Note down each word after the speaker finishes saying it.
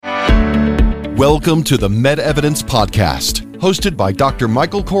Welcome to the MedEvidence Podcast, hosted by Dr.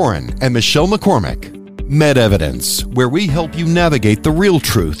 Michael Koren and Michelle McCormick. MedEvidence, where we help you navigate the real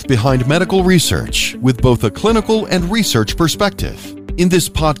truth behind medical research with both a clinical and research perspective. In this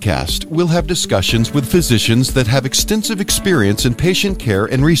podcast, we'll have discussions with physicians that have extensive experience in patient care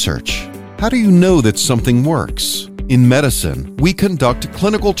and research. How do you know that something works? In medicine, we conduct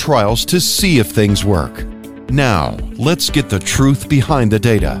clinical trials to see if things work. Now, let's get the truth behind the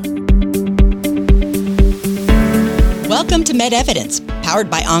data. Welcome to MedEvidence, powered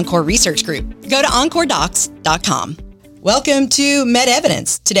by Encore Research Group. Go to EncoreDocs.com. Welcome to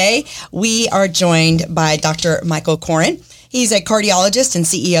MedEvidence. Today, we are joined by Dr. Michael Koren. He's a cardiologist and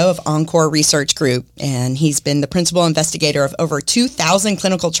CEO of Encore Research Group, and he's been the principal investigator of over 2,000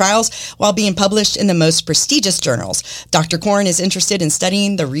 clinical trials while being published in the most prestigious journals. Dr. Koren is interested in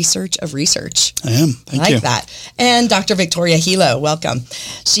studying the research of research. I am. Thank you. I like that. And Dr. Victoria Hilo, welcome.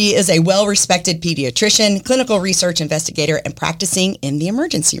 She is a well-respected pediatrician, clinical research investigator, and practicing in the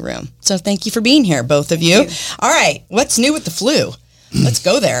emergency room. So thank you for being here, both of you. All right, what's new with the flu? Let's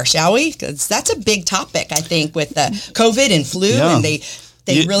go there, shall we? Because that's a big topic, I think, with COVID and flu, and they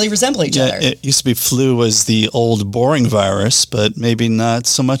really resemble each other. It used to be flu was the old boring virus, but maybe not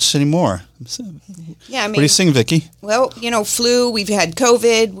so much anymore. Yeah, I mean, what do you think, Vicki? Well, flu, we've had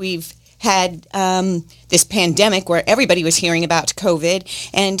COVID, we've had this pandemic where everybody was hearing about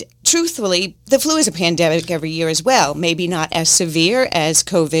COVID, and truthfully, the flu is a pandemic every year as well. Maybe not as severe as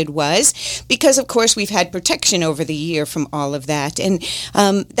COVID was, because of course we've had protection over the year from all of that. And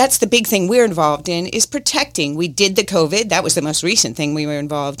that's the big thing we're involved in, is protecting. We did the COVID. That was the most recent thing we were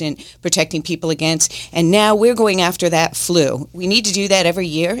involved in, protecting people against. And now we're going after that flu. We need to do that every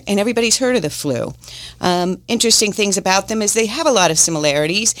year, and everybody's heard of the flu. Interesting things about them is they have a lot of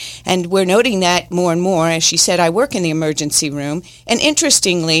similarities, and we're noting that more and more. As she said, I work in the emergency room, and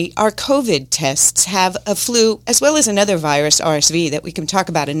interestingly, our COVID tests have a flu as well as another virus, RSV, that we can talk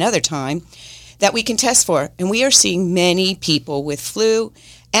about another time, that we can test for. And we are seeing many people with flu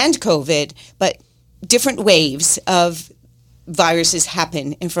and COVID, but different waves of viruses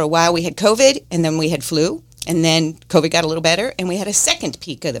happen. And for a while we had COVID, and then we had flu, and then COVID got a little better, and we had a second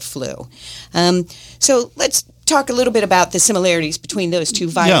peak of the flu. So let's talk a little bit about the similarities between those two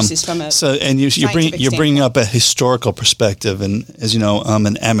viruses from a you're bringing up a historical perspective, and as you know, I'm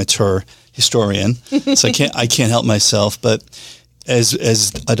an amateur historian, so I can't help myself. But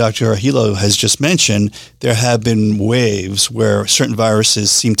as Dr. Hilo has just mentioned, there have been waves where certain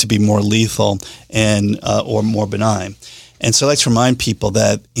viruses seem to be more lethal and or more benign. And so I like to remind people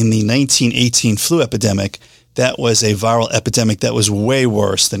that in the 1918 flu epidemic, that was a viral epidemic that was way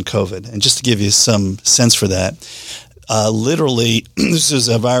worse than COVID. And just to give you some sense for that, literally, this is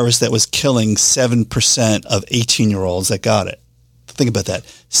a virus that was killing 7% of 18-year-olds that got it. Think about that,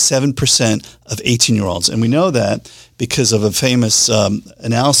 7% of 18-year-olds. And we know that because of a famous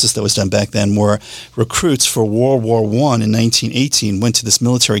analysis that was done back then, where recruits for World War I in 1918 went to this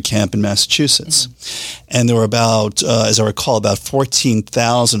military camp in Massachusetts. Mm-hmm. And there were about, as I recall, about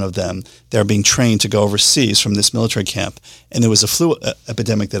 14,000 of them that were being trained to go overseas from this military camp. And there was a flu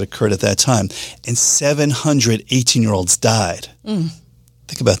epidemic that occurred at that time. And 700 18-year-olds died.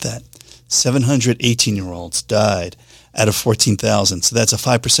 Think about that. 700 18-year-olds died out of 14,000. So that's a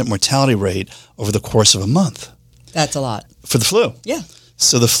 5% mortality rate over the course of a month. That's a lot. For the flu. Yeah.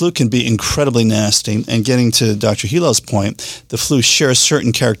 So the flu can be incredibly nasty. And getting to Dr. Hilo's point, the flu shares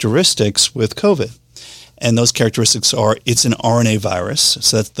certain characteristics with COVID. And those characteristics are, it's an RNA virus.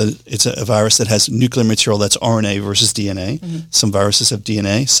 So it's a virus that has nuclear material that's RNA versus DNA. Mm-hmm. Some viruses have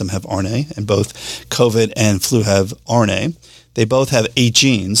DNA, some have RNA, and both COVID and flu have RNA. They both have 8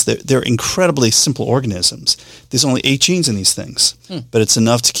 genes. They're incredibly simple organisms. There's only 8 genes in these things, but it's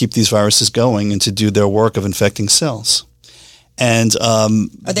enough to keep these viruses going and to do their work of infecting cells. And are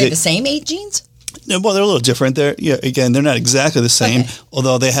they the same 8 genes? No, well, they're a little different. They're not exactly the same,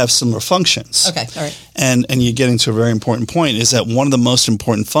 although they have similar functions. Okay, all right. And you're getting to a very important point, is that one of the most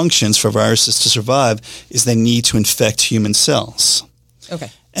important functions for viruses to survive is they need to infect human cells.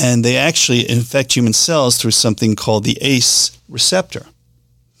 Okay. And they actually infect human cells through something called the ACE receptor.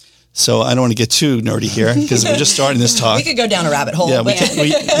 So I don't want to get too nerdy here because we're just starting this talk. We could go down a rabbit hole. Yeah,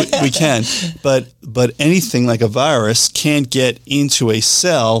 we can. But anything like a virus can't get into a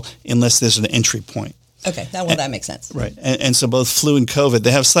cell unless there's an entry point. Okay, that makes sense. Right. And so both flu and COVID,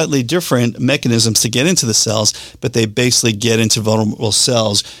 they have slightly different mechanisms to get into the cells, but they basically get into vulnerable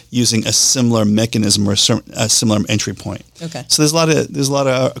cells using a similar mechanism or a similar entry point. Okay. So there's a lot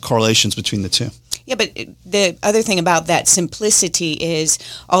of correlations between the two. Yeah, but the other thing about that simplicity is,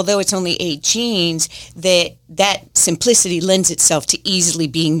 although it's only 8 genes, that that simplicity lends itself to easily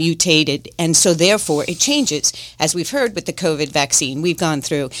being mutated, and so therefore it changes. As we've heard with the COVID vaccine, we've gone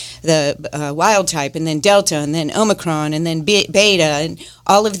through the wild type, and then Delta, and then Omicron, and then Beta, and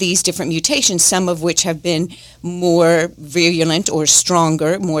all of these different mutations, some of which have been more virulent or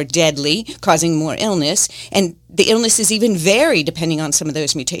stronger, more deadly, causing more illness, and the illnesses even vary depending on some of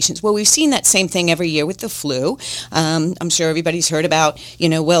those mutations. Well, we've seen that same thing every year with the flu. I'm sure everybody's heard about,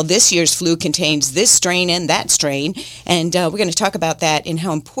 this year's flu contains this strain and that strain. And we're going to talk about that and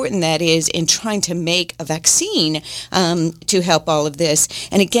how important that is in trying to make a vaccine to help all of this.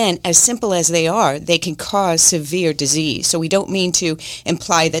 And again, as simple as they are, they can cause severe disease. So we don't mean to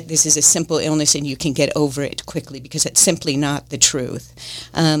imply that this is a simple illness and you can get over it quickly, because it's simply not the truth.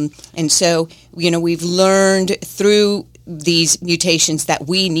 And so, we've learned through these mutations that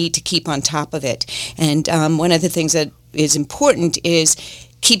we need to keep on top of it. And one of the things that is important is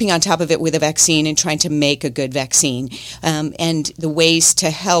keeping on top of it with a vaccine and trying to make a good vaccine. And the ways to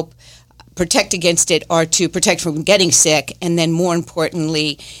help protect against it are to protect from getting sick, and then more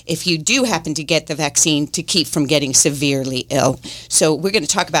importantly, if you do happen to get the vaccine, to keep from getting severely ill. So we're going to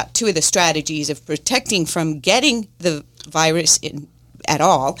talk about two of the strategies of protecting from getting the virus at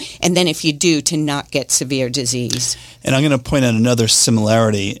all, and then if you do, to not get severe disease. And I'm going to point out another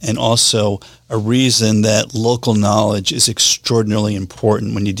similarity, and also a reason that local knowledge is extraordinarily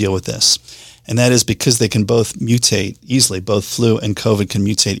important when you deal with this. And that is because they can both mutate easily. Both flu and COVID can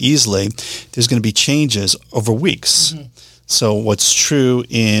mutate easily. There's going to be changes over weeks. Mm-hmm. So what's true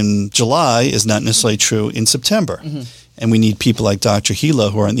in July is not necessarily true in September. Mm-hmm. And we need people like Dr. Hilo,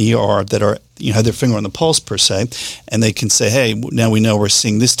 who are in the ER, that are have their finger on the pulse, per se, and they can say, hey, now we know we're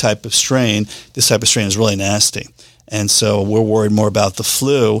seeing this type of strain. This type of strain is really nasty. And so we're worried more about the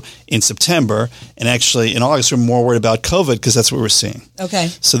flu in September. And actually, in August, we're more worried about COVID because that's what we're seeing. Okay.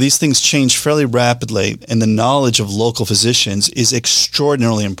 So these things change fairly rapidly, and the knowledge of local physicians is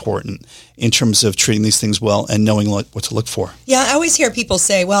extraordinarily important in terms of treating these things well and knowing what to look for. Yeah, I always hear people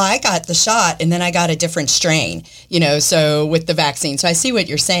say, well, I got the shot and then I got a different strain, so with the vaccine. So I see what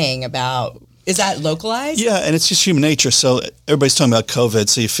you're saying about, is that localized? Yeah, and it's just human nature. So everybody's talking about COVID,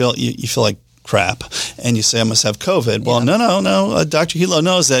 so you feel like crap, and you say, I must have COVID. Well, no. Dr. Hilo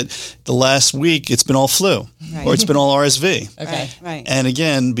knows that the last week it's been all flu, right, or it's been all RSV. Okay. Right. And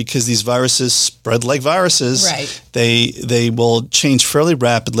again, because these viruses spread like viruses, right, they will change fairly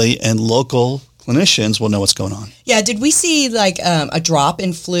rapidly, and local clinicians will know what's going on. Yeah. Did we see a drop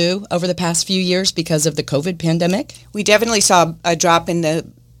in flu over the past few years because of the COVID pandemic? We definitely saw a drop in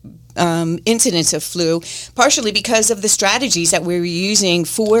the incidence of flu, partially because of the strategies that we were using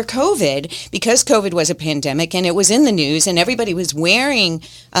for COVID, because COVID was a pandemic and it was in the news and everybody was wearing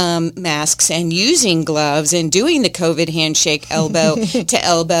masks and using gloves and doing the COVID handshake elbow to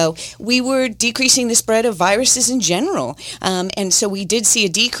elbow. We were decreasing the spread of viruses in general. And so we did see a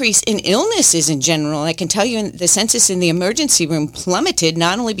decrease in illnesses in general. I can tell you the census in the emergency room plummeted,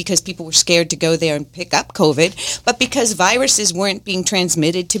 not only because people were scared to go there and pick up COVID, but because viruses weren't being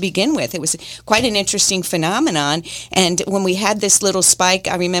transmitted to begin with. It was quite an interesting phenomenon. And when we had this little spike,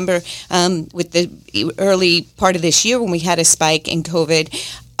 I remember with the early part of this year when we had a spike in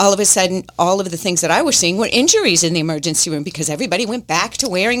COVID, all of a sudden, all of the things that I was seeing were injuries in the emergency room because everybody went back to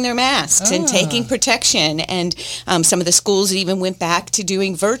wearing their masks and taking protection. And some of the schools even went back to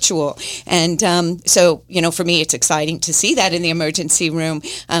doing virtual. And so, for me, it's exciting to see that in the emergency room.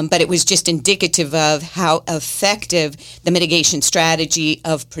 But it was just indicative of how effective the mitigation strategy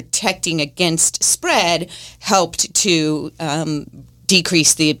of protecting against spread helped to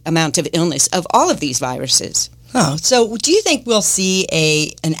decrease the amount of illness of all of these viruses. Oh, so do you think we'll see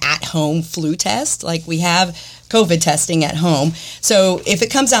an at-home flu test? Like we have COVID testing at home. So if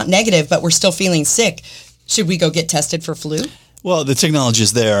it comes out negative, but we're still feeling sick, should we go get tested for flu? Well, the technology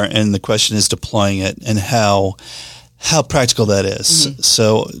is there, and the question is deploying it and how practical that is. Mm-hmm.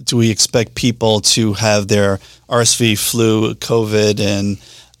 So do we expect people to have their RSV, flu, COVID, and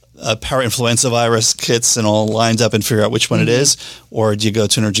parainfluenza virus kits and all lined up and figure out which one it is, or do you go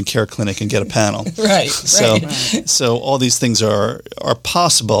to an urgent care clinic and get a panel? Right. So all these things are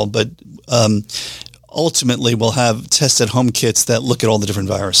possible, but ultimately we'll have test at home kits that look at all the different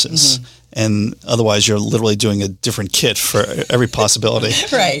viruses. Mm-hmm. And otherwise, you're literally doing a different kit for every possibility.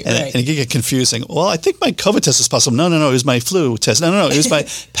 Right. And it can get confusing. Well, I think my COVID test is possible. No, it was my flu test. No, it was my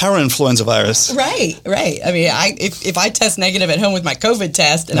parainfluenza virus. Right. I mean, if I test negative at home with my COVID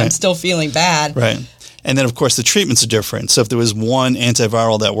test and I'm still feeling bad. Right. And then, of course, the treatments are different. So if there was one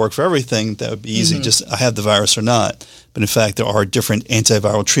antiviral that worked for everything, that would be easy. Just I have the virus or not. But in fact, there are different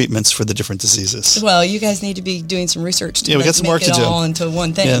antiviral treatments for the different diseases. Well, you guys need to be doing some research to we got some work to do. All into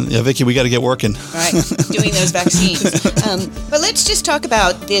one thing. Yeah, Vicki, we got to get working. Right, doing those vaccines. But let's just talk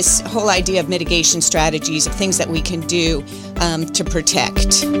about this whole idea of mitigation strategies, of things that we can do to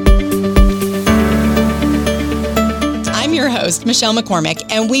protect. I'm your host, Michelle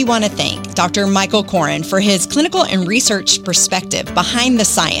McCormick, and we want to thank Dr. Michael Koren for his clinical and research perspective behind the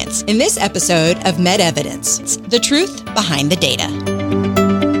science in this episode of Med Evidence, the truth behind the data.